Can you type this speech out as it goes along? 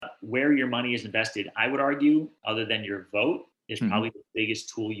where your money is invested, I would argue, other than your vote, is Mhm. probably the biggest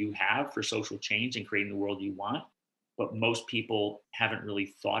tool you have for social change and creating the world you want. But most people haven't really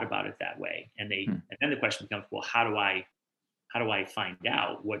thought about it that way. Mm. And then the question becomes, well, how do I find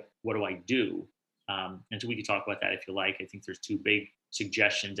out? What do I do? And so we could talk about that if you like. I think there's two big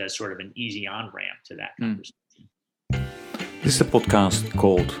suggestions as sort of an easy on ramp to that conversation. This is a podcast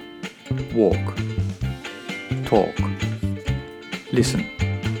called Walk, Talk, Listen.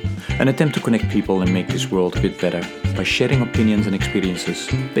 An attempt to connect people and make this world a bit better by sharing opinions and experiences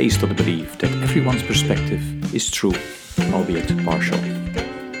based on the belief that everyone's perspective is true, albeit partial.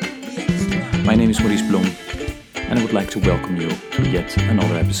 My name is Maurice Blom, and I would like to welcome you to yet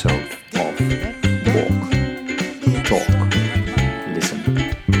another episode of Walk, Talk, Listen.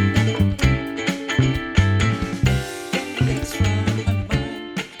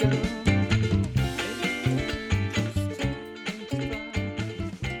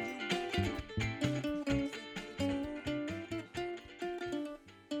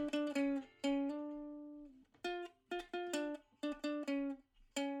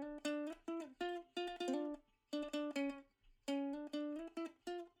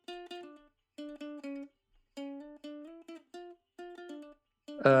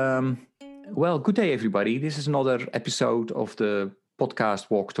 Well, good day, everybody. This is another episode of the podcast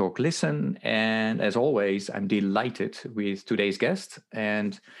Walk, Talk, Listen. And as always, I'm delighted with today's guest,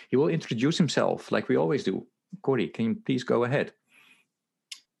 and he will introduce himself like we always do. Corey, can you please go ahead?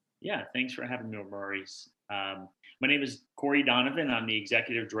 Yeah, thanks for having me, Maurice. My name is Corey Donovan. I'm the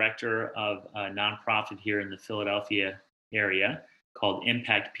executive director of a nonprofit here in the Philadelphia area called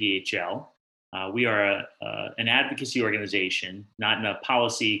Impact PHL. We are an advocacy organization, not in a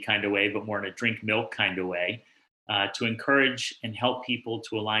policy kind of way, but more in a drink milk kind of way, to encourage and help people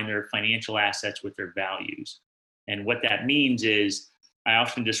to align their financial assets with their values. And what that means is, I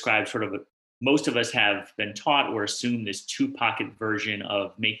often describe most of us have been taught or assumed this two-pocket version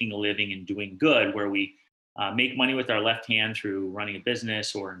of making a living and doing good, where we make money with our left hand through running a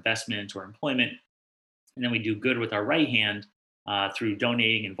business or investment or employment, and then we do good with our right hand through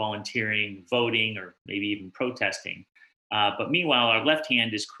donating and volunteering, voting, or maybe even protesting. But meanwhile, our left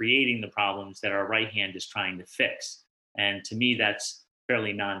hand is creating the problems that our right hand is trying to fix. And to me, that's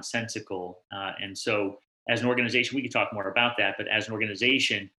fairly nonsensical. And so as an organization, we could talk more about that, but as an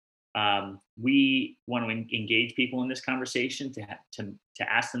organization, we want to engage people in this conversation to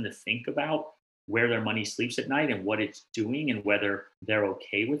ask them to think about where their money sleeps at night and what it's doing and whether they're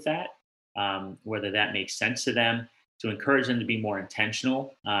okay with that, whether that makes sense to them, to encourage them to be more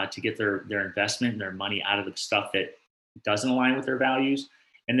intentional, to get their investment and their money out of the stuff that doesn't align with their values,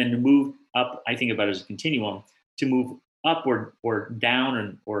 and then to move up. I think about it as a continuum, to move upward or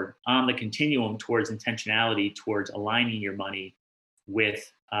down or on the continuum towards intentionality, towards aligning your money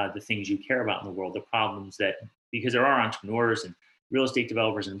with the things you care about in the world, the problems that, because there are entrepreneurs and real estate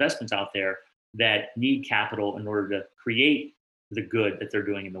developers and investments out there that need capital in order to create the good that they're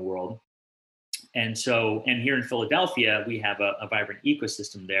doing in the world. And so, and here in Philadelphia, we have a vibrant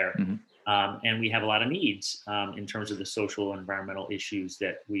ecosystem there. Mm-hmm. And we have a lot of needs in terms of the social and environmental issues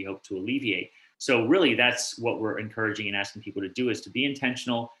that we hope to alleviate. So really, that's what we're encouraging and asking people to do, is to be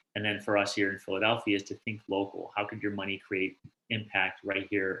intentional. And then for us here in Philadelphia is to think local. How could your money create impact right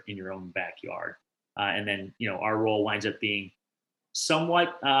here in your own backyard? And then, our role winds up being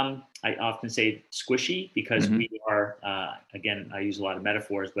somewhat, I often say squishy, because Mm-hmm. we are, again, I use a lot of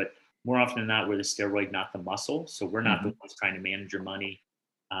metaphors, but more often than not, we're the steroid, not the muscle. So we're not Mm-hmm. the ones trying to manage your money.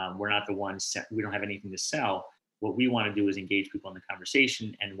 We're not the ones, we don't have anything to sell. What we want to do is engage people in the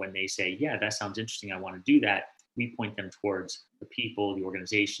conversation. And when they say, yeah, that sounds interesting, I want to do that, we point them towards the people, the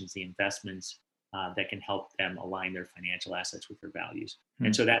organizations, the investments that can help them align their financial assets with their values. Mm-hmm.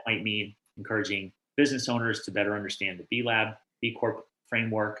 And so that might mean encouraging business owners to better understand the B Lab, B Corp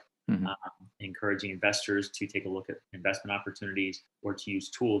framework, Mm-hmm. Encouraging investors to take a look at investment opportunities or to use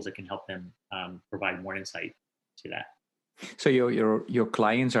tools that can help them provide more insight to that. So your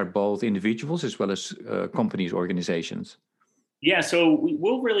clients are both individuals as well as companies, organizations? Yeah, so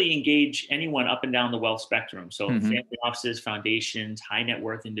we'll really engage anyone up and down the wealth spectrum. So Mm-hmm. family offices, foundations, high net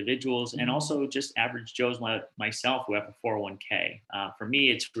worth individuals, and also just average Joes like myself who have a 401k. For me,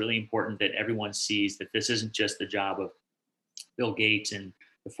 it's really important that everyone sees that this isn't just the job of Bill Gates and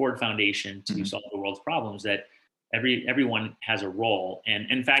the Ford Foundation to Mm-hmm. solve the world's problems, that everyone has a role. And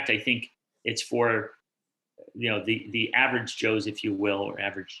in fact, I think it's for the average Joes, if you will, or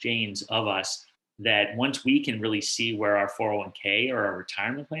average Janes of us, that once we can really see where our 401k or our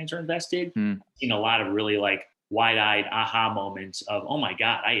retirement plans are invested, I've seen a lot of really like wide-eyed aha moments of, oh my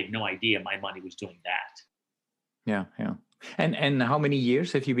God, I had no idea my money was doing that. Yeah. And how many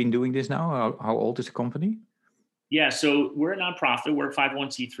years have you been doing this now? How old is the company? Yeah, so we're a nonprofit. We're a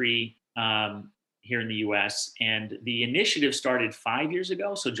 501c3 here in the US. And the initiative started 5 years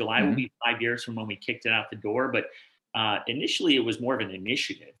ago. So July will Hmm. be 5 years from when we kicked it out the door. But initially, it was more of an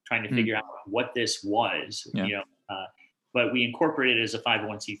initiative trying to Mm. figure out what this was, Yeah. but we incorporated it as a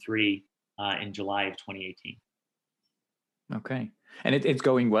 501c3 in July of 2018. Okay. And it's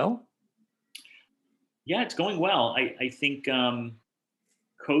going well? Yeah, it's going well. I think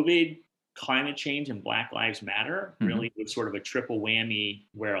COVID, climate change, and Black Lives Matter Hmm. really was sort of a triple whammy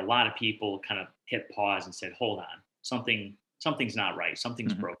where a lot of people kind of hit pause and said, "Hold on, something's not right.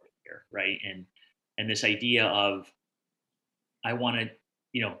 Something's Hmm. broken here, right?" And this idea of I want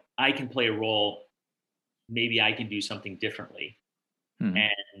to, I can play a role. Maybe I can do something differently, Hmm.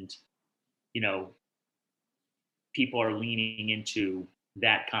 and you know, people are leaning into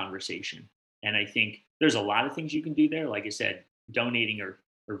that conversation. And I think there's a lot of things you can do there. Like I said, donating or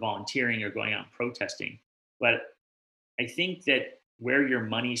volunteering or going out and protesting. But I think that where your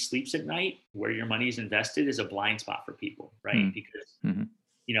money sleeps at night, where your money is invested, is a blind spot for people, right? Hmm. Because Hmm.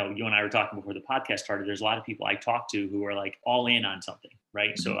 you and I were talking before the podcast started. There's a lot of people I talk to who are like all in on something,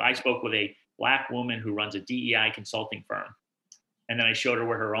 right? Hmm. So I spoke with a Black woman who runs a DEI consulting firm, and then I showed her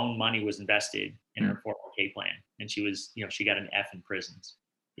where her own money was invested in Hmm. her 401k plan, and she was, she got an F in prisons,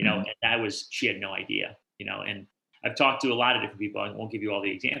 Hmm. and that was she had no idea, and I've talked to a lot of different people. I won't give you all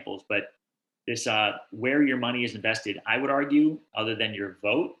the examples, but this where your money is invested, I would argue, other than your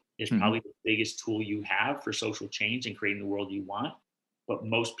vote, is Hmm. probably the biggest tool you have for social change and creating the world you want. But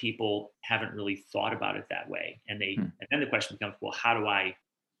most people haven't really thought about it that way, Hmm. and then the question becomes, well, how do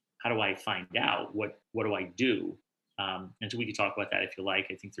I find out? What do I do? And so we could talk about that if you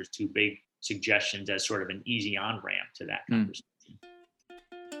like. I think there's two big suggestions as sort of an easy on ramp to that Hmm. conversation.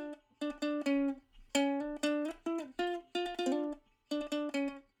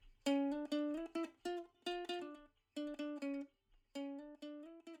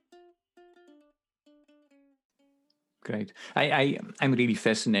 Great. I'm really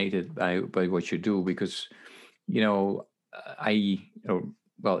fascinated by what you do because, you know,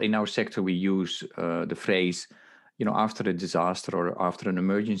 well, in our sector, we use the phrase, after a disaster or after an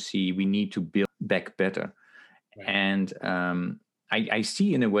emergency, we need to build back better. Right. And I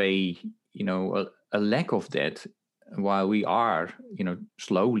see in a way, a lack of that while we are,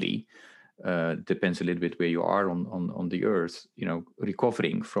 slowly, depends a little bit where you are on the earth,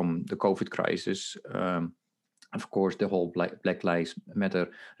 recovering from the COVID crisis. Of course, the whole Black Lives Matter,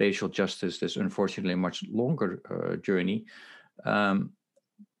 racial justice is unfortunately a much longer journey. Um,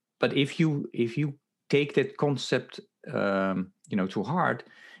 but if you take that concept, to heart,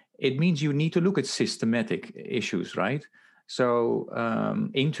 it means you need to look at systematic issues, right? So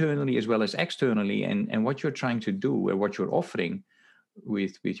internally as well as externally, and what you're trying to do and what you're offering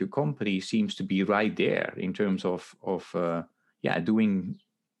with your company seems to be right there in terms of doing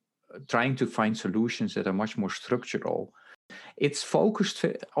trying to find solutions that are much more structural. It's focused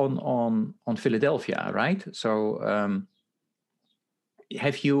on Philadelphia, right? So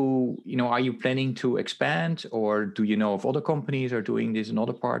have are you planning to expand, or do you know of other companies are doing this in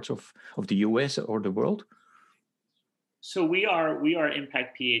other parts of the US or the world? So we are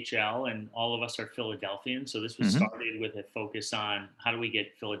Impact PHL, and all of us are Philadelphians. So this was Hmm. started with a focus on how do we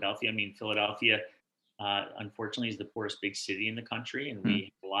get Philadelphia. I mean, Philadelphia, unfortunately, is the poorest big city in the country, and we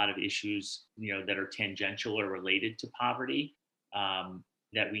have a lot of issues, that are tangential or related to poverty,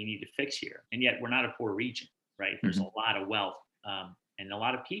 that we need to fix here. And yet, we're not a poor region, right? There's Hmm. a lot of wealth, and a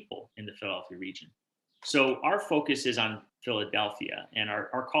lot of people in the Philadelphia region. So our focus is on Philadelphia, and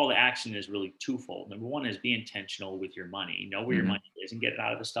our call to action is really twofold. Number one is be intentional with your money, know where your Hmm. money is, and get it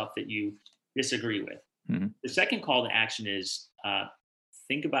out of the stuff that you disagree with. Hmm. The second call to action is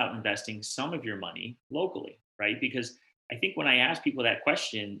think about investing some of your money locally, right? Because I think when I ask people that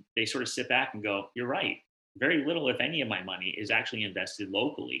question, they sort of sit back and go, "You're right. Very little, if any, of my money is actually invested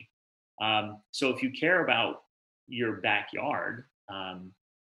locally." So if you care about your backyard,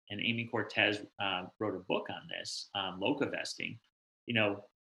 and Amy Cortez wrote a book on this, Loca Vesting, you know,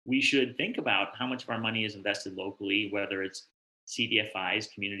 we should think about how much of our money is invested locally, whether it's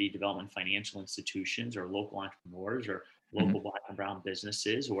CDFIs, community development financial institutions, or local entrepreneurs, or Hmm. local Black and brown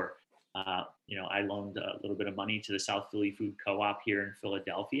businesses, or I loaned a little bit of money to the South Philly Food Co-op here in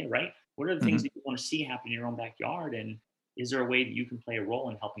Philadelphia, right? What are the things Hmm. that you want to see happen in your own backyard? And is there a way that you can play a role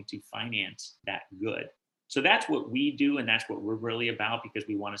in helping to finance that good? So that's what we do, and that's what we're really about, because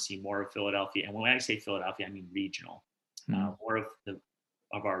we want to see more of Philadelphia. And when I say Philadelphia, I mean regional, Hmm. more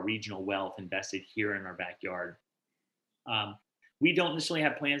of our regional wealth invested here in our backyard. Um, We don't necessarily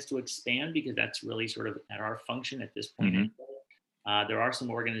have plans to expand because that's really sort of at our function at this point. Mm-hmm. There are some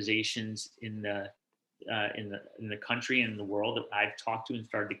organizations in the country and in the world that I've talked to and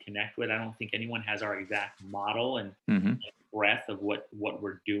started to connect with. I don't think anyone has our exact model and Mm-hmm. breadth of what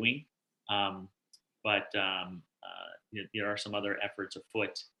we're doing, but there are some other efforts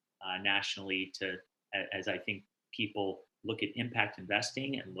afoot nationally as I think people look at impact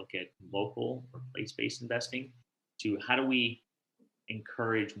investing and look at local or place-based investing, to how do we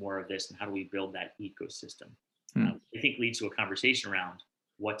encourage more of this and how do we build that ecosystem. I think leads to a conversation around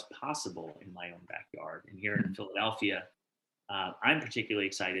what's possible in my own backyard. And here in Philadelphia, I'm particularly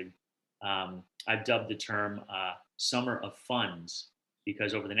excited. I've dubbed the term Summer of Funds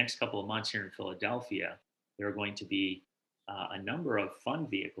because over the next couple of months here in Philadelphia, there are going to be a number of fund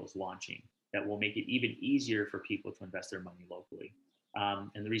vehicles launching that will make it even easier for people to invest their money locally.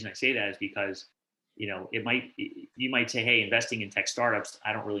 And the reason I say that is because you might say, hey, investing in tech startups,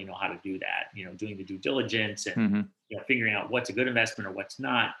 I don't really know how to do that. Doing the due diligence and figuring out what's a good investment or what's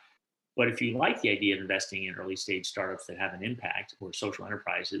not. But if you like the idea of investing in early stage startups that have an impact or social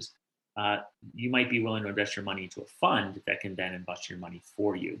enterprises, you might be willing to invest your money into a fund that can then invest your money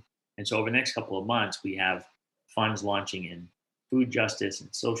for you. And so over the next couple of months, we have funds launching in food justice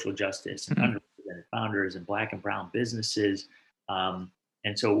and social justice and underrepresented founders and Black and brown businesses. And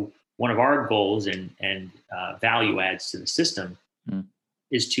so one of our goals and value adds to the system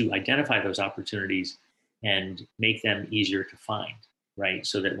is to identify those opportunities and make them easier to find, right?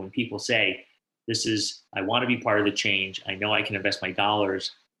 So that when people say, I want to be part of the change, I know I can invest my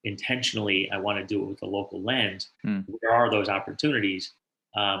dollars intentionally, I want to do it with a local lens, where are those opportunities?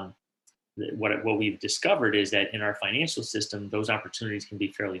 What we've discovered is that in our financial system, those opportunities can be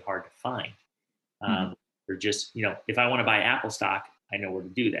fairly hard to find. They're just, if I want to buy Apple stock, I know where to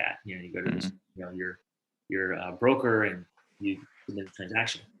do that. You go to this, your broker and you submit a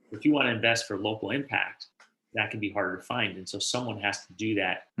transaction. If you want to invest for local impact, that can be harder to find. And so someone has to do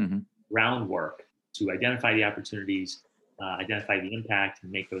that groundwork to identify the opportunities, identify the impact,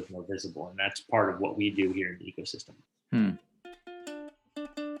 and make those more visible. And that's part of what we do here in the ecosystem.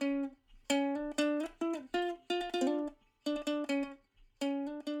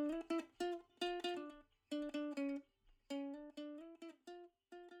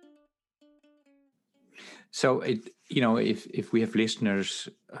 So if we have listeners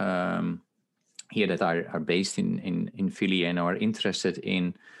here that are based in Philly and are interested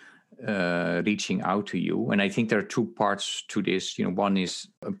in reaching out to you, and I think there are two parts to this. One is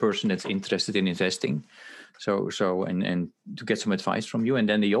a person that's interested in investing, so and to get some advice from you, and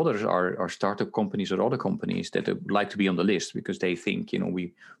then the others are startup companies or other companies that would like to be on the list because they think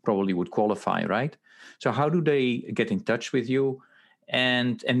we probably would qualify, right? So how do they get in touch with you?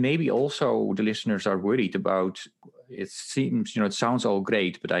 And maybe also the listeners are worried about, it seems, it sounds all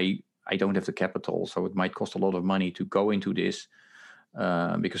great, but I don't have the capital, so it might cost a lot of money to go into this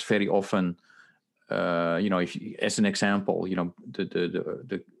because very often, if as an example,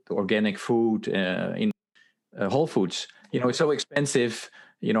 the organic food in Whole Foods, it's so expensive,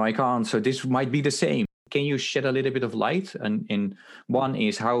 I can't. So this might be the same. Can you shed a little bit of light? And one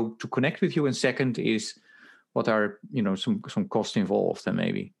is how to connect with you, and second is what are some costs involved, and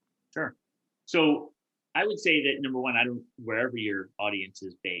maybe. Sure. So I would say that number one, wherever your audience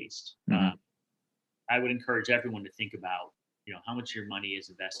is based, I would encourage everyone to think about how much your money is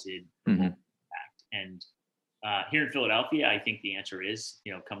invested for local impact. And here in Philadelphia, I think the answer is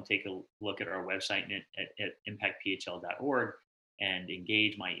come take a look at our website at impactphl.org and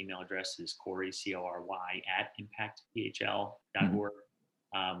engage. My email address is Cory, CORY @impactphl.org.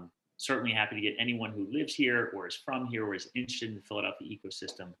 Certainly happy to get anyone who lives here or is from here or is interested in the Philadelphia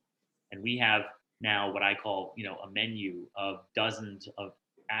ecosystem. And we have now what I call, a menu of dozens of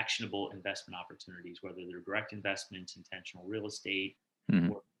actionable investment opportunities, whether they're direct investments, intentional real estate,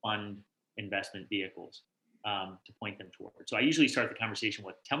 or fund investment vehicles to point them toward. So I usually start the conversation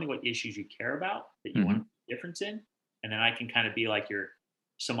with, tell me what issues you care about that you want a difference in. And then I can kind of be like your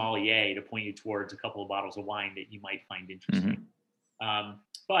sommelier to point you towards a couple of bottles of wine that you might find interesting.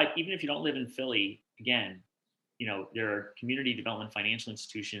 But even if you don't live in Philly, again, there are community development financial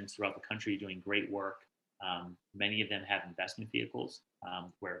institutions throughout the country doing great work. Many of them have investment vehicles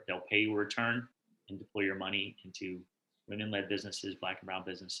where they'll pay you a return and deploy your money into women-led businesses, Black and brown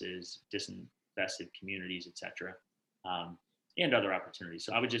businesses, disinvested communities, et cetera, and other opportunities.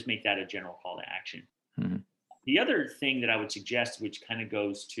 So I would just make that a general call to action. The other thing that I would suggest, which kind of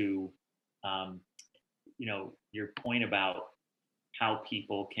goes to, your point about how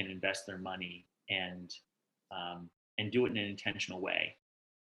people can invest their money and do it in an intentional way,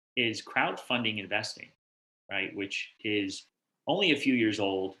 is crowdfunding investing, right? Which is only a few years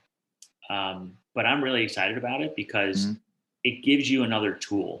old, but I'm really excited about it because Mm-hmm. it gives you another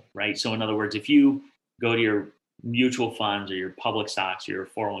tool, right? So, in other words, if you go to your mutual funds or your public stocks or your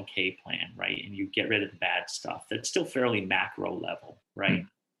 401k plan, right, and you get rid of the bad stuff, that's still fairly macro level, right?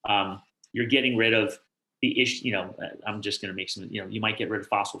 Um, you're getting rid of the issue, I'm just going to make some, you might get rid of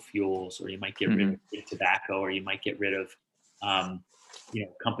fossil fuels, or you might get rid Mm-hmm. of big tobacco, or you might get rid of, um,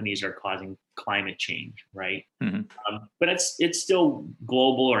 companies are causing climate change, right? Mm-hmm. But it's still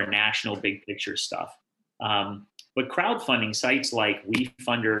global or national big picture stuff. But crowdfunding sites like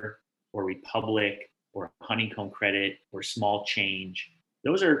WeFunder or Republic or Honeycomb Credit or Small Change,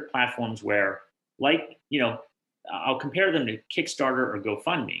 those are platforms where, like, I'll compare them to Kickstarter or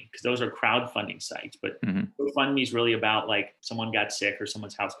GoFundMe because those are crowdfunding sites. But Mm-hmm. GoFundMe is really about like someone got sick or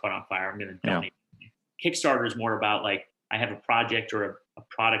someone's house caught on fire. I'm going to Yeah. donate. Kickstarter is more about like I have a project or a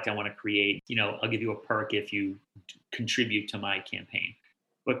product I want to create. I'll give you a perk if you contribute to my campaign.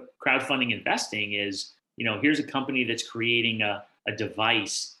 But crowdfunding investing is, here's a company that's creating a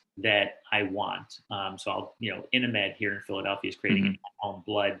device that I want. So Inamed here in Philadelphia is creating Mm-hmm. an at-home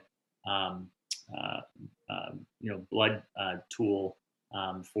blood, um, blood tool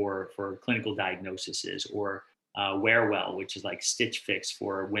for clinical diagnoses, or Wearwell, which is like Stitch Fix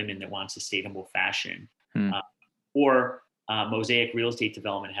for women that want sustainable fashion, Mm-hmm. uh, or Mosaic Real Estate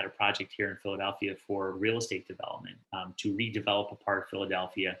Development had a project here in Philadelphia for real estate development, to redevelop a part of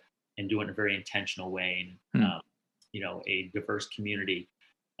Philadelphia and do it in a very intentional way, and a diverse community.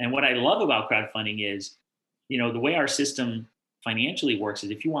 And what I love about crowdfunding is, the way our system financially works is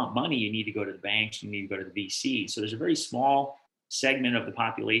if you want money, you need to go to the banks, you need to go to the VC. So there's a very small segment of the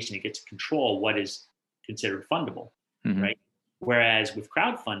population that gets to control what is considered fundable, Mm-hmm. right? Whereas with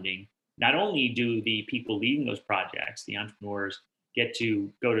crowdfunding, not only do the people leading those projects, the entrepreneurs, get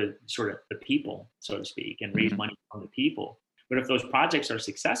to go to sort of the people, so to speak, and raise Mm-hmm. money from the people, but if those projects are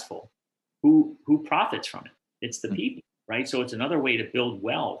successful, who profits from it? It's the people, right? So it's another way to build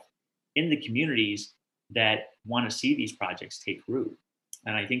wealth in the communities that want to see these projects take root.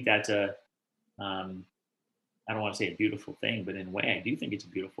 And I think that's um, I don't want to say a beautiful thing, but in a way, I do think it's a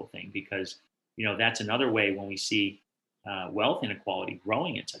beautiful thing because, that's another way when we see wealth inequality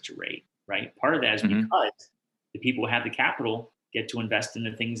growing at such a rate, right? Part of that is Mm-hmm. because the people who have the capital get to invest in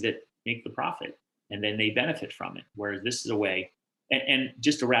the things that make the profit, and then they benefit from it. Whereas this is a way, and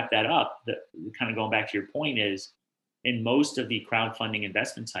just to wrap that up, kind of going back to your point is, in most of the crowdfunding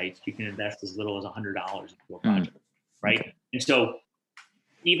investment sites, you can invest as little as $100 into a project, right? Okay. And so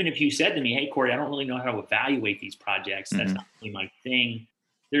even if you said to me, "Hey, Corey, I don't really know how to evaluate these projects. That's Mm-hmm. not really my thing."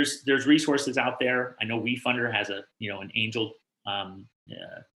 There's resources out there. I know WeFunder has an angel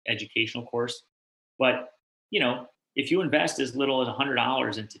educational course, but if you invest as little as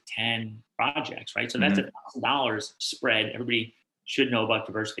 $100 into 10 projects, right? So that's Mm-hmm. $1,000 spread. Everybody should know about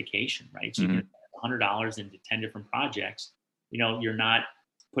diversification, right? So you can Mm-hmm. invest $100 into 10 different projects. You're not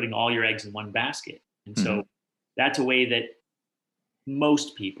putting all your eggs in one basket, and Mm-hmm. so that's a way that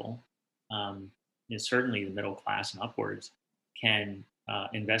most people, certainly the middle class and upwards, can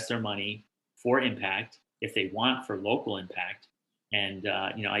invest their money for impact if they want for local impact. And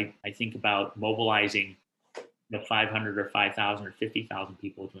I think about mobilizing the 500 or 5,000 or 50,000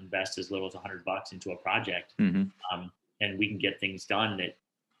 people to invest as little as $100 into a project, Mm-hmm. and we can get things done that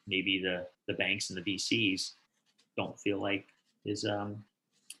maybe the banks and the VCs don't feel like is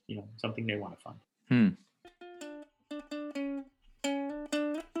something they want to fund. Hmm.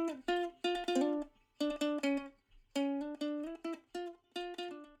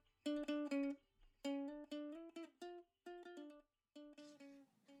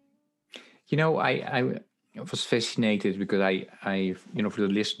 I was fascinated because I for the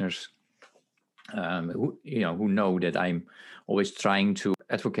listeners who know that I'm always trying to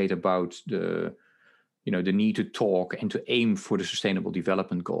advocate about the need to talk and to aim for the sustainable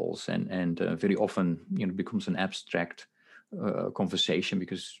development goals, and very often becomes an abstract conversation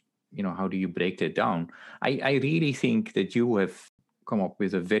because how do you break that down? I really think that you have come up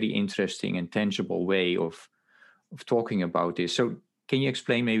with a very interesting and tangible way of talking about this. So can you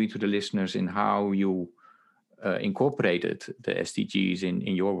explain maybe to the listeners in how you incorporated the SDGs in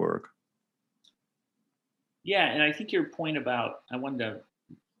your work? Yeah, and I think your point about I wanted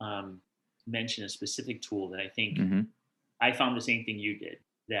to mention a specific tool that I think Mm-hmm. I found the same thing you did.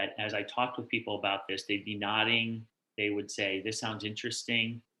 That as I talked with people about this, they'd be nodding. They would say, "This sounds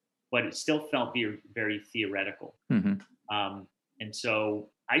interesting," but it still felt very, very theoretical. Mm-hmm. Um, and so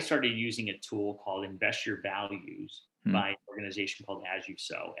I started using a tool called Invest Your Values by an organization called As You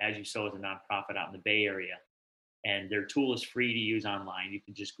Sow. As You Sow is a nonprofit out in the Bay Area, and their tool is free to use online. You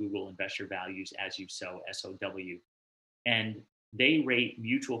can just Google Invest Your Values As You Sow, SOW. And they rate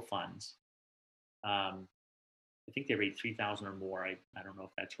mutual funds. I think they rate 3,000 or more. I don't know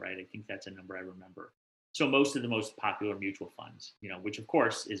if that's right. I think that's a number I remember. So most of the most popular mutual funds, which of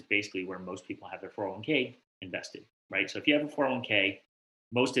course is basically where most people have their 401k invested, right? So if you have a 401k,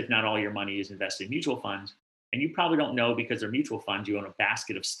 most, if not all, your money is invested in mutual funds. And you probably don't know because they're mutual funds, you own a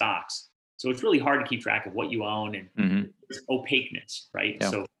basket of stocks. So it's really hard to keep track of what you own, and there's opaqueness, right? Yeah.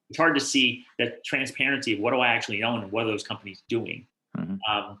 So it's hard to see the transparency of what do I actually own and what are those companies doing.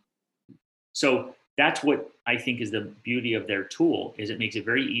 So that's what I think is the beauty of their tool, is it makes it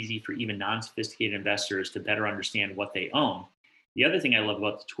very easy for even non-sophisticated investors to better understand what they own. The other thing I love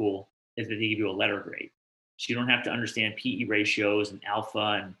about the tool is that they give you a letter grade. So you don't have to understand PE ratios and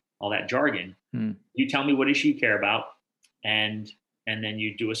alpha and all that jargon. You tell me what issue you care about, and then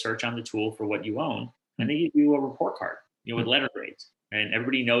you do a search on the tool for what you own, and they give you a report card, with letter grades. And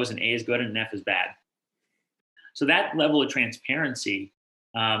everybody knows an A is good and an F is bad. So that level of transparency,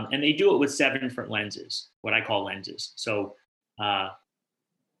 and they do it with 7 different lenses, what I call lenses. So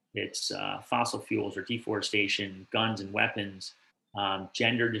it's fossil fuels or deforestation, guns and weapons,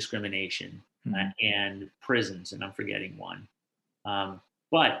 gender discrimination, and prisons, and I'm forgetting one.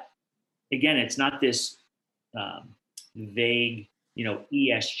 But again, it's not this vague,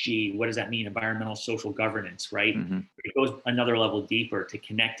 ESG. What does that mean? Environmental, social governance, right? It goes another level deeper to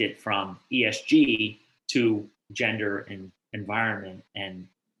connect it from ESG to gender and environment and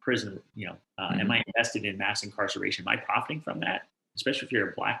prison. Am I invested in mass incarceration? Am I profiting from that? Especially if you're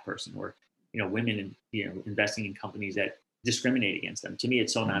a Black person, or women, investing in companies that discriminate against them. To me,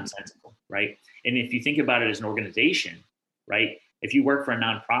 it's so nonsensical, right? And if you think about it as an organization, right? If you work for a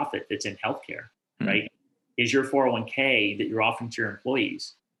nonprofit that's in healthcare, right? Is your 401k that you're offering to your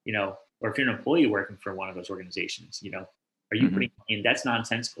employees, or if you're an employee working for one of those organizations, are you putting in? That's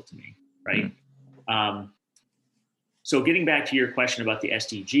nonsensical to me, right? So getting back to your question about the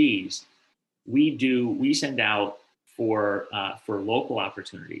SDGs, we send out for local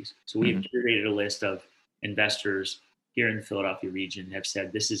opportunities. So we have curated a list of investors here in the Philadelphia region have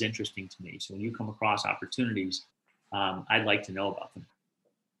said, this is interesting to me. So when you come across opportunities, I'd like to know about them.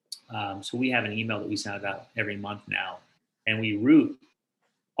 So we have an email that we send out every month now, and we route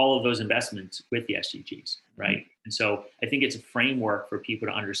all of those investments with the SDGs, right? And so I think it's a framework for people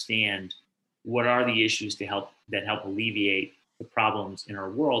to understand what are the issues that help alleviate the problems in our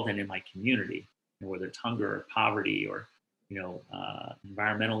world and in my community, whether it's hunger or poverty or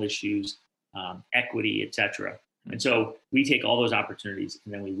environmental issues, equity, etc. And so we take all those opportunities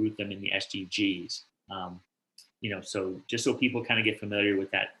and then we root them in the SDGs. So just so people kind of get familiar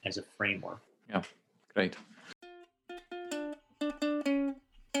with that as a framework. Yeah, great.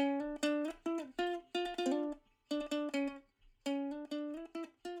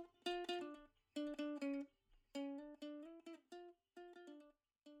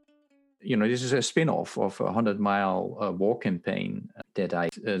 This is a spin-off of a 100-mile walk campaign that I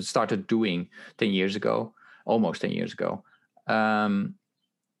started doing 10 years ago, almost 10 years ago.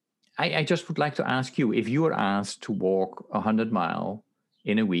 I just would like to ask you, if you were asked to walk 100 mile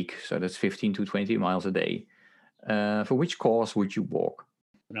in a week, so that's 15 to 20 miles a day, for which cause would you walk?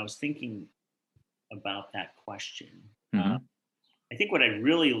 When I was thinking about that question, I think what I'd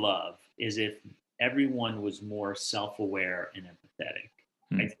really love is if everyone was more self-aware and empathetic.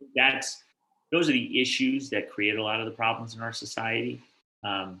 I think those are the issues that create a lot of the problems in our society,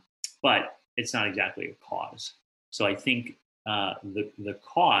 but it's not exactly a cause. So I think the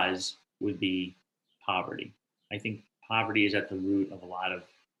cause would be poverty. I think poverty is at the root of a lot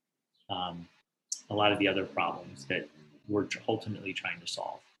of the other problems that we're ultimately trying to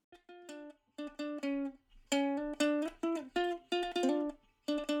solve.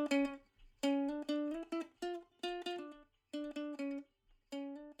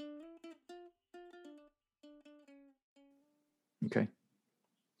 Okay.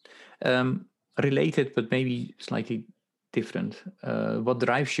 Related, but maybe slightly different. What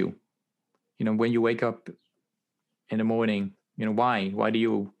drives you? When you wake up in the morning, why? Why do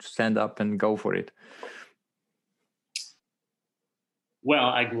you stand up and go for it? Well,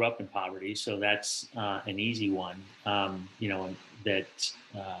 I grew up in poverty, so that's an easy one. That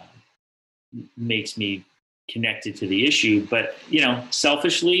makes me connected to the issue. But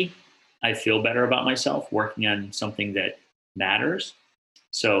selfishly, I feel better about myself working on something that matters.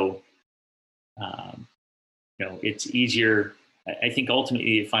 So, it's easier. I think ultimately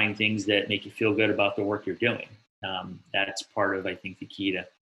you find things that make you feel good about the work you're doing. That's part of, I think, the key to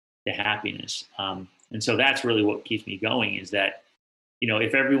happiness. And so that's really what keeps me going, is that,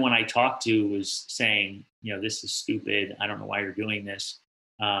 if everyone I talk to was saying, this is stupid, I don't know why you're doing this,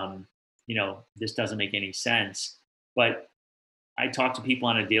 this doesn't make any sense. But I talk to people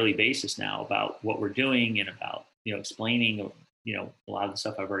on a daily basis now about what we're doing and about, explaining, a lot of the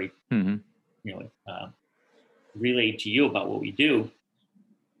stuff I've already, Mm-hmm. you know, relayed to you about what we do.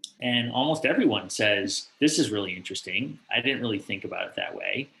 And almost everyone says, this is really interesting. I didn't really think about it that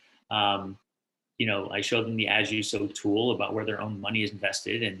way. Um, I showed them the As You Sow tool about where their own money is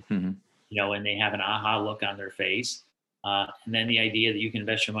invested, and, Mm-hmm. and they have an aha look on their face. And then the idea that you can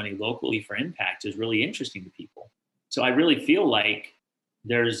invest your money locally for impact is really interesting to people. So I really feel like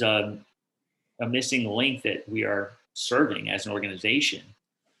there's a missing link that we are serving as an organization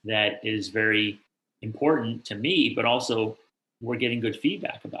that is very important to me, but also we're getting good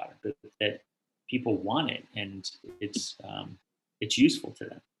feedback about it, that people want it and it's useful to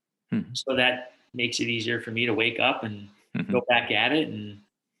them. Mm-hmm. So that makes it easier for me to wake up and Mm-hmm. go back at it and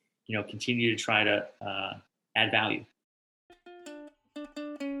continue to try to add value.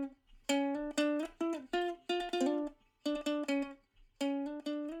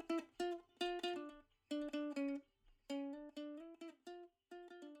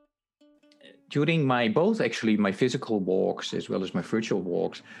 During my physical walks as well as my virtual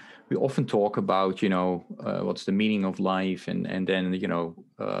walks, we often talk about, what's the meaning of life, and then,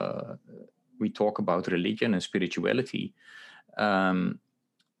 we talk about religion and spirituality.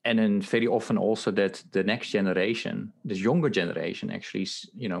 And then very often also that the next generation, this younger generation, actually,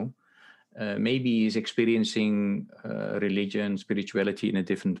 maybe is experiencing religion, spirituality in a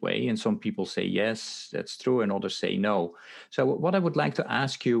different way. And some people say, yes, that's true, and others say no. So what I would like to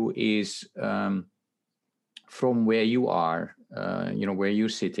ask you is, from where you are, where you're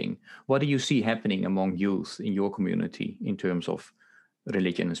sitting, what do you see happening among youth in your community in terms of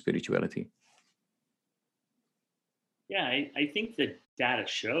religion and spirituality? Yeah, I think the data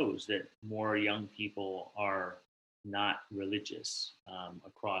shows that more young people are not religious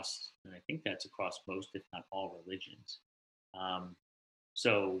across, and I think that's across most, if not all, religions. Um,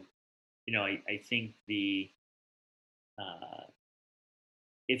 so, I think uh,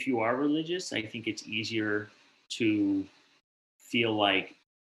 if you are religious, I think it's easier to feel like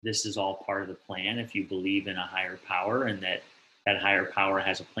this is all part of the plan if you believe in a higher power and that higher power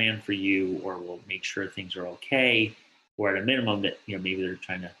has a plan for you or will make sure things are okay, or at a minimum that maybe they're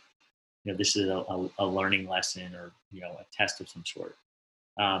trying to, this is a learning lesson or a test of some sort.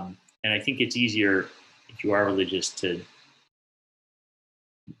 And I think it's easier if you are religious to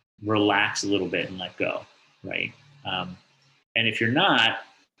relax a little bit and let go, right? And if you're not,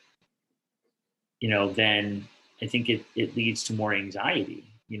 then I think it leads to more anxiety,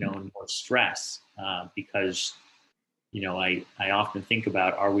 and more stress, because, I often think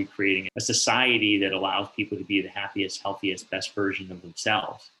about, are we creating a society that allows people to be the happiest, healthiest, best version of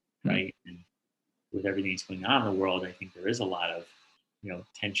themselves, right? And with everything that's going on in the world, I think there is a lot of,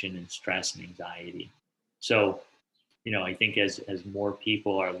 tension and stress and anxiety. So, I think as more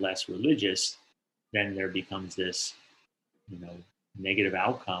people are less religious, then there becomes this, you know, negative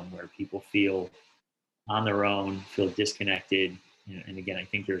outcome where people feel on their own, feel disconnected. And again, I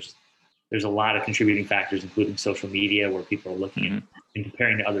think there's a lot of contributing factors, including social media, where people are looking at and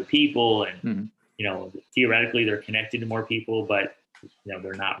comparing to other people, and theoretically they're connected to more people, but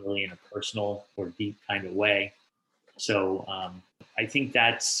they're not really in a personal or deep kind of way. So I think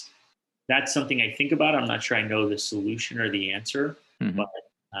that's something I think about. I'm not sure I know the solution or the answer, but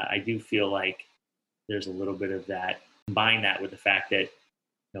I do feel like there's a little bit of that. Combine that with the fact that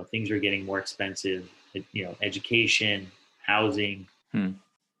things are getting more expensive. Education, housing,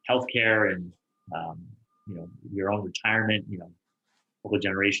 healthcare, and your own retirement. A couple of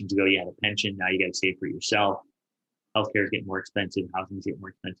generations ago, you had a pension. Now you got to save for yourself. Healthcare is getting more expensive. Housing is getting more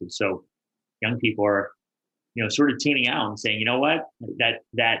expensive. So young people are, sort of tuning out and saying, you know what,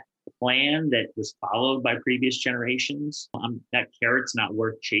 that plan that was followed by previous generations, that carrot's not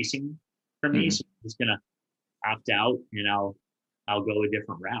worth chasing for me. So I'm just gonna opt out, and I'll go a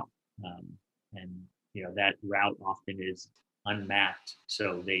different route. And that route often is unmapped,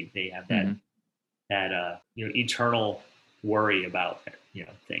 so they have that eternal worry about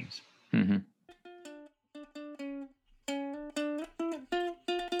things.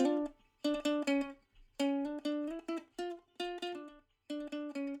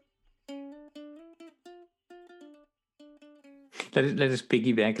 Let us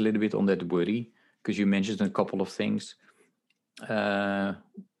piggyback a little bit on that worry, because you mentioned a couple of things.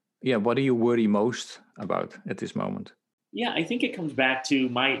 What do you worry most about at this moment? Yeah, I think it comes back to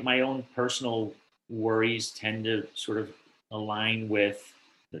my own personal worries tend to sort of align with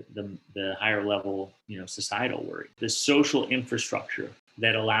the higher level, societal worry. The social infrastructure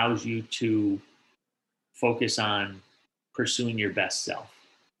that allows you to focus on pursuing your best self,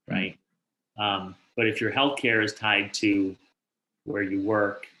 right? But if your healthcare is tied to where you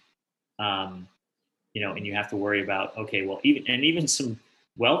work, and you have to worry about, okay, well, even some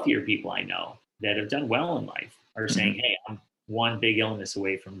wealthier people I know that have done well in life are saying, hey, I'm one big illness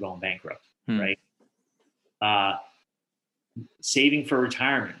away from going bankrupt, right? Saving for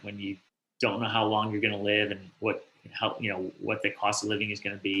retirement when you don't know how long you're going to live and what the cost of living is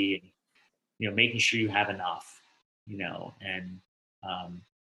going to be, and making sure you have enough, and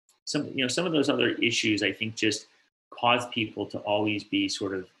some of those other issues I think just cause people to always be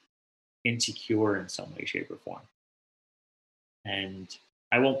sort of insecure in some way, shape, or form. And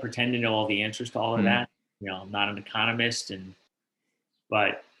I won't pretend to know all the answers to all of that. I'm not an economist,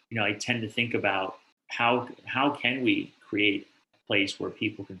 but I tend to think about how can we create a place where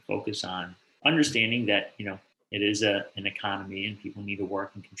people can focus on understanding that it is an economy and people need to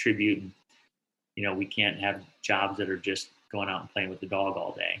work and contribute, and we can't have jobs that are just going out and playing with the dog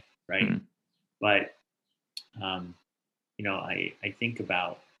all day, right? But I think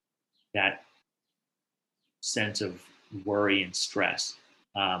about that sense of worry and stress.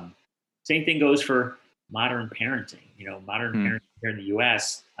 Same thing goes for modern parenting. Modern parenting here in the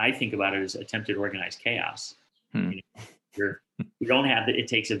U.S., I think about it as attempted organized chaos. We don't have the "it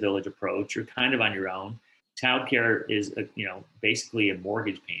takes a village" approach. You're kind of on your own. Childcare is basically a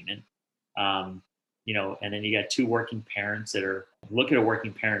mortgage payment. And then you got two working parents that look at a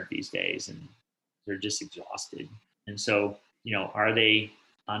working parent these days, and they're just exhausted. And so, are they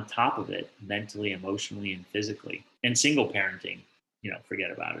on top of it mentally, emotionally, and physically? And single parenting,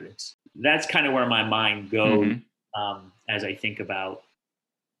 forget about it. That's kind of where my mind goes as I think about,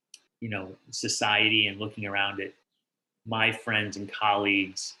 society and looking around at my friends and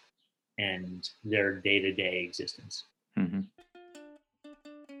colleagues and their day-to-day existence.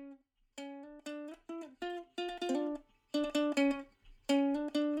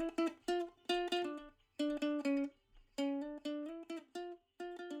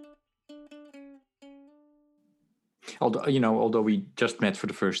 Although we just met for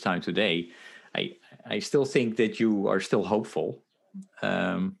the first time today, I still think that you are still hopeful,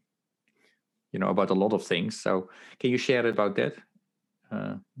 about a lot of things. So can you share about that?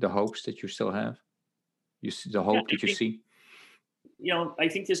 The hopes that you still have? The hope that you see? I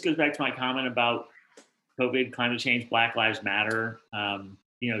think this goes back to my comment about COVID, climate change, Black Lives Matter.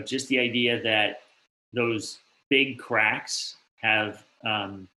 Just the idea that those big cracks have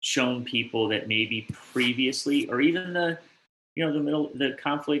shown people that maybe previously, or even the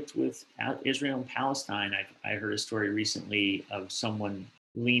conflict with Israel and Palestine. I heard a story recently of someone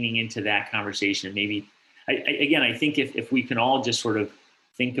leaning into that conversation. And maybe, I think if we can all just sort of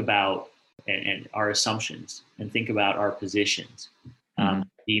think about and our assumptions and think about our positions,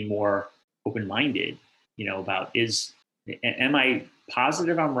 be more open-minded, about am I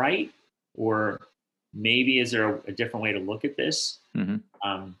positive I'm right, or maybe is there a different way to look at this, and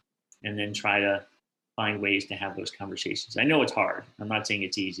then try to find ways to have those conversations. I know it's hard. I'm not saying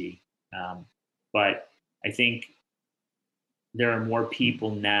it's easy, but I think there are more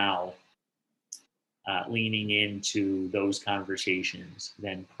people now leaning into those conversations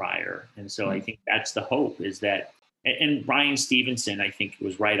than prior. And so I think that's the hope, is that, and Bryan Stevenson, I think,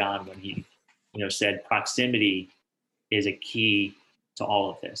 was right on when he, said proximity is a key to all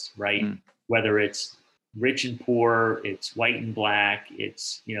of this, right? Whether it's rich and poor, it's white and black,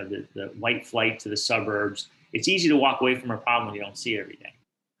 it's, the white flight to the suburbs. It's easy to walk away from a problem when you don't see it every day,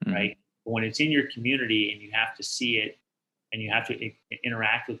 right? But when it's in your community and you have to see it and you have to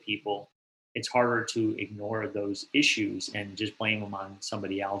interact with people, it's harder to ignore those issues and just blame them on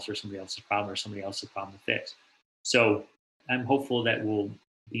somebody else or somebody else's problem or somebody else's problem to fix. So I'm hopeful that we'll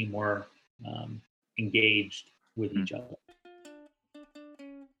be more engaged with each other.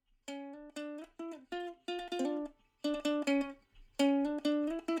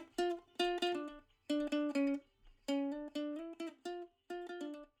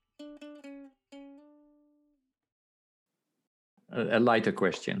 A lighter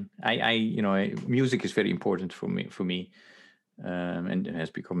question. Music is very important for me, and it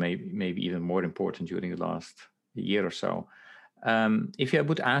has become maybe even more important during the last year or so. If I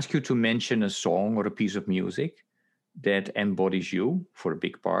would ask you to mention a song or a piece of music that embodies you for a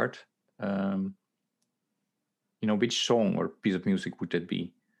big part, which song or piece of music would that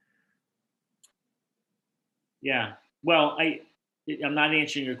be? Yeah, well, I'm not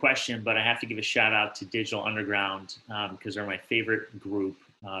answering your question, but I have to give a shout out to Digital Underground, because they're my favorite group,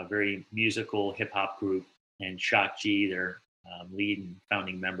 very musical hip hop group, and Shock G, their lead and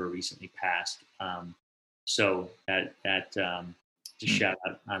founding member, recently passed. So that just shout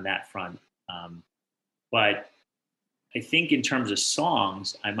out on that front. But I think in terms of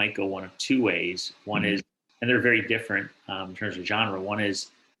songs, I might go one of two ways. One is and they're very different in terms of genre. One is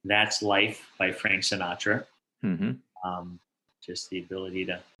That's Life by Frank Sinatra. Mm-hmm. Just the ability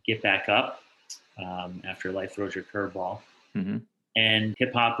to get back up after life throws your curveball. Mm-hmm. And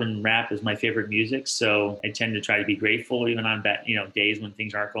hip hop and rap is my favorite music, so I tend to try to be grateful even on days when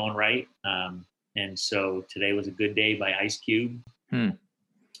things aren't going right. And so today was a good day by Ice Cube.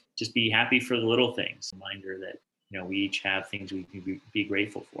 Just be happy for the little things. Reminder that we each have things we can be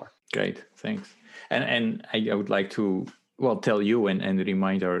grateful for. Great, thanks. And I would like to tell you and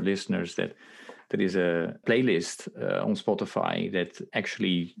remind our listeners that there is a playlist on Spotify that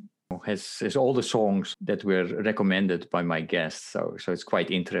actually has all the songs that were recommended by my guests. So it's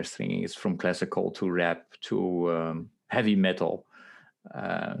quite interesting. It's from classical to rap to heavy metal.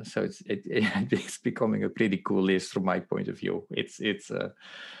 So it's becoming a pretty cool list from my point of view.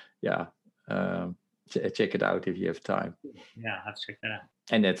 Check it out if you have time. Yeah, I'll have to check that out.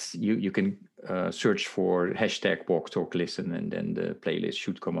 And that's you can search for #WalkTalkListen, and then the playlist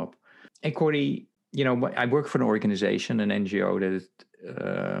should come up. And Corey, I work for an organization, an NGO that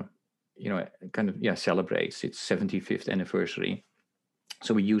celebrates its 75th anniversary.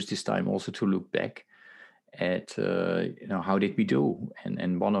 So we use this time also to look back at how did we do,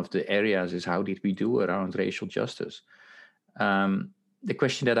 and one of the areas is how did we do around racial justice. The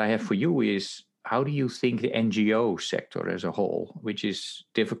question that I have for you is, how do you think the NGO sector as a whole, which is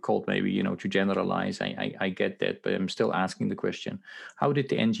difficult maybe to generalize, I get that, but I'm still asking the question, how did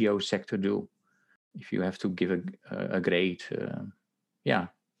the NGO sector do, if you have to give a grade?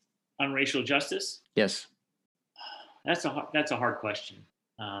 On racial justice? Yes. That's a hard question.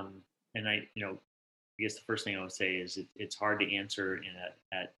 And I guess the first thing I would say is it's hard to answer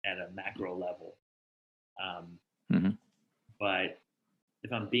at a macro level. But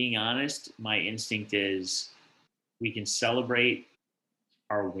if I'm being honest, my instinct is we can celebrate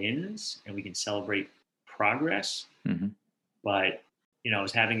our wins and we can celebrate progress. But I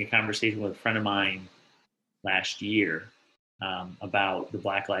was having a conversation with a friend of mine last year about the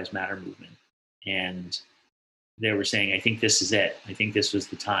Black Lives Matter movement, and they were saying, I think this is it. I think this was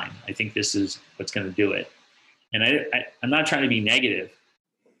the time. I think this is what's going to do it. And I'm not trying to be negative,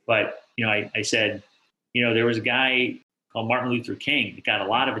 but I said, there was a guy called Martin Luther King that got a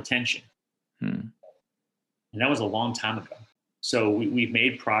lot of attention, and that was a long time ago. So we've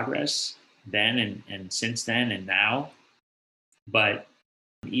made progress then and since then and now, but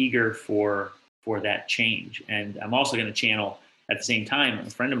I'm eager for that change. And I'm also going to channel at the same time a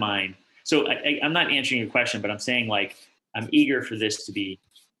friend of mine. So I'm not answering your question, but I'm saying, like, I'm eager for this to be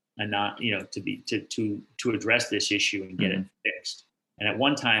to address this issue and get it fixed. And at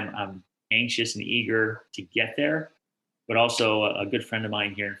one time, I'm anxious and eager to get there, but also a good friend of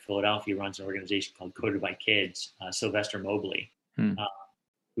mine here in Philadelphia runs an organization called Coded by Kids, Sylvester Mobley,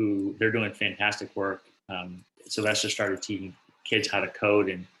 who they're doing fantastic work. Sylvester started teaching kids how to code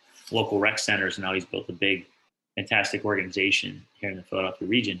in local rec centers, and now he's built a big, fantastic organization here in the Philadelphia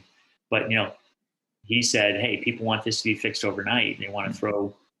region. But he said, "Hey, people want this to be fixed overnight. They want to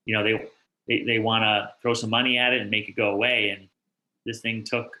throw, they want to throw some money at it and make it go away. And this thing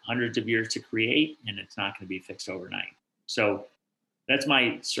took hundreds of years to create, and it's not going to be fixed overnight." So that's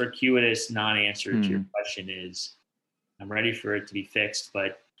my circuitous non-answer to your question. Is I'm ready for it to be fixed,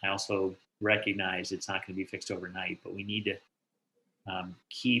 but I also recognize it's not going to be fixed overnight. But we need to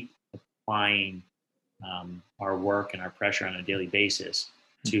keep applying our work and our pressure on a daily basis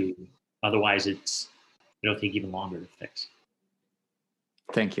to. Otherwise, it'll take even longer to fix.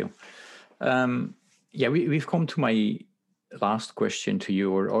 Thank you. We've come to my last question to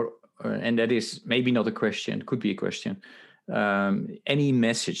you, or and that is maybe not a question, could be a question. Any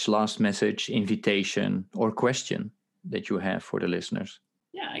message, last message, invitation, or question that you have for the listeners?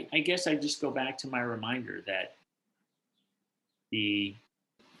 Yeah, I guess I just go back to my reminder that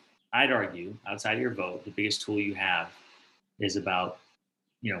I'd argue, outside of your vote, the biggest tool you have is about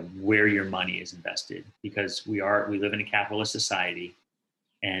where your money is invested, because we live in a capitalist society,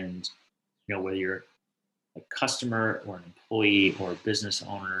 and whether you're a customer or an employee or a business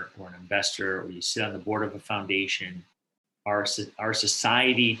owner or an investor, or you sit on the board of a foundation, our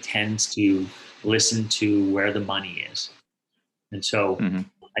society tends to listen to where the money is. And so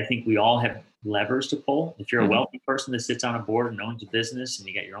I think we all have levers to pull. If you're a wealthy person that sits on a board and owns a business and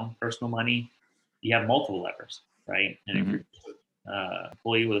you got your own personal money, you have multiple levers, right? And if you're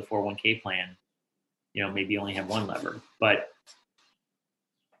employee with a 401k plan, maybe you only have one lever, but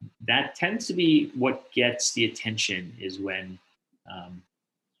that tends to be what gets the attention, is when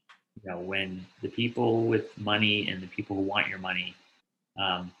when the people with money and the people who want your money,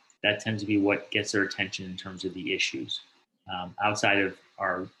 that tends to be what gets their attention in terms of the issues. Outside of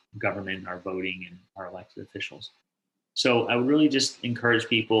our government and our voting and our elected officials. So I would really just encourage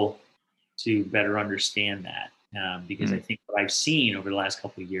people to better understand that, because I think what I've seen over the last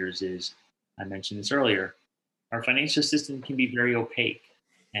couple of years is, I mentioned this earlier, our financial system can be very opaque.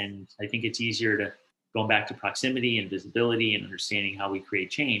 And I think it's easier to, going back to proximity and visibility and understanding how we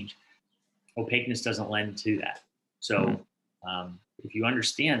create change, opaqueness doesn't lend to that. So if you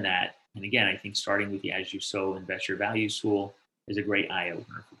understand that, and again, I think starting with the As You Sow Invest Your Values tool is a great eye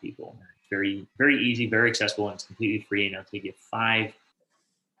opener for people. It's very, very easy, very accessible, and it's completely free. And it'll take you 5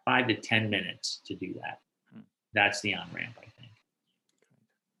 to 10 minutes to do that. That's the on-ramp, I think.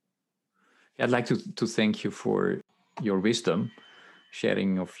 I'd like to thank you for your wisdom,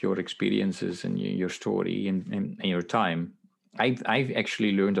 sharing of your experiences and your story and your time. I've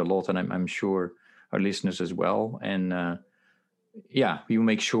actually learned a lot, and I'm sure our listeners as well. And we will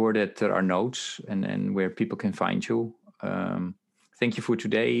make sure that there are notes and where people can find you. Thank you for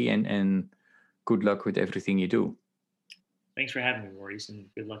today, and good luck with everything you do. Thanks for having me, Maurice, and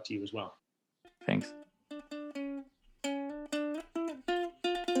good luck to you as well. Thanks.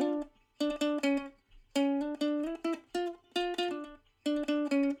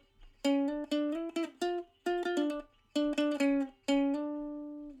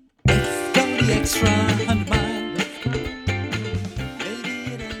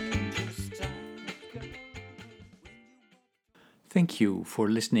 Thank you for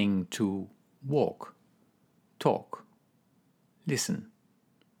listening to Walk, Talk, Listen.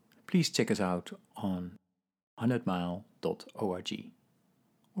 Please check us out on 100mile.org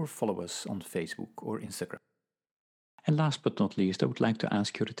or follow us on Facebook or Instagram. And last but not least, I would like to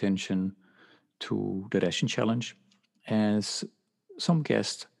ask your attention to the Ration Challenge, as some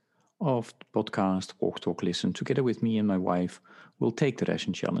guests of the podcast Walk, Talk, Listen, together with me and my wife, will take the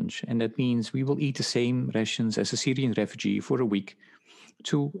Ration Challenge. And that means we will eat the same rations as a Syrian refugee for a week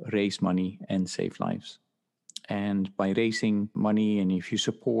to raise money and save lives. And by raising money, and if you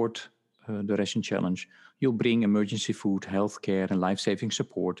support the Ration Challenge, you'll bring emergency food, healthcare, and life-saving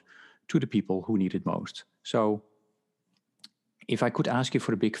support to the people who need it most. So if I could ask you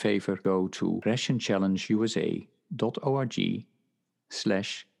for a big favor, go to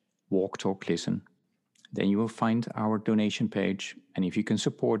rationchallengeusa.org/walktalklisten. Then you will find our donation page. And if you can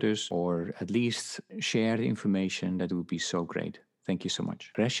support us or at least share the information, that would be so great. Thank you so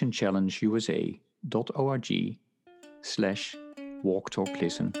much.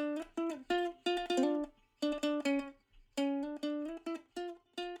 rationchallengeusa.org/walktalklisten.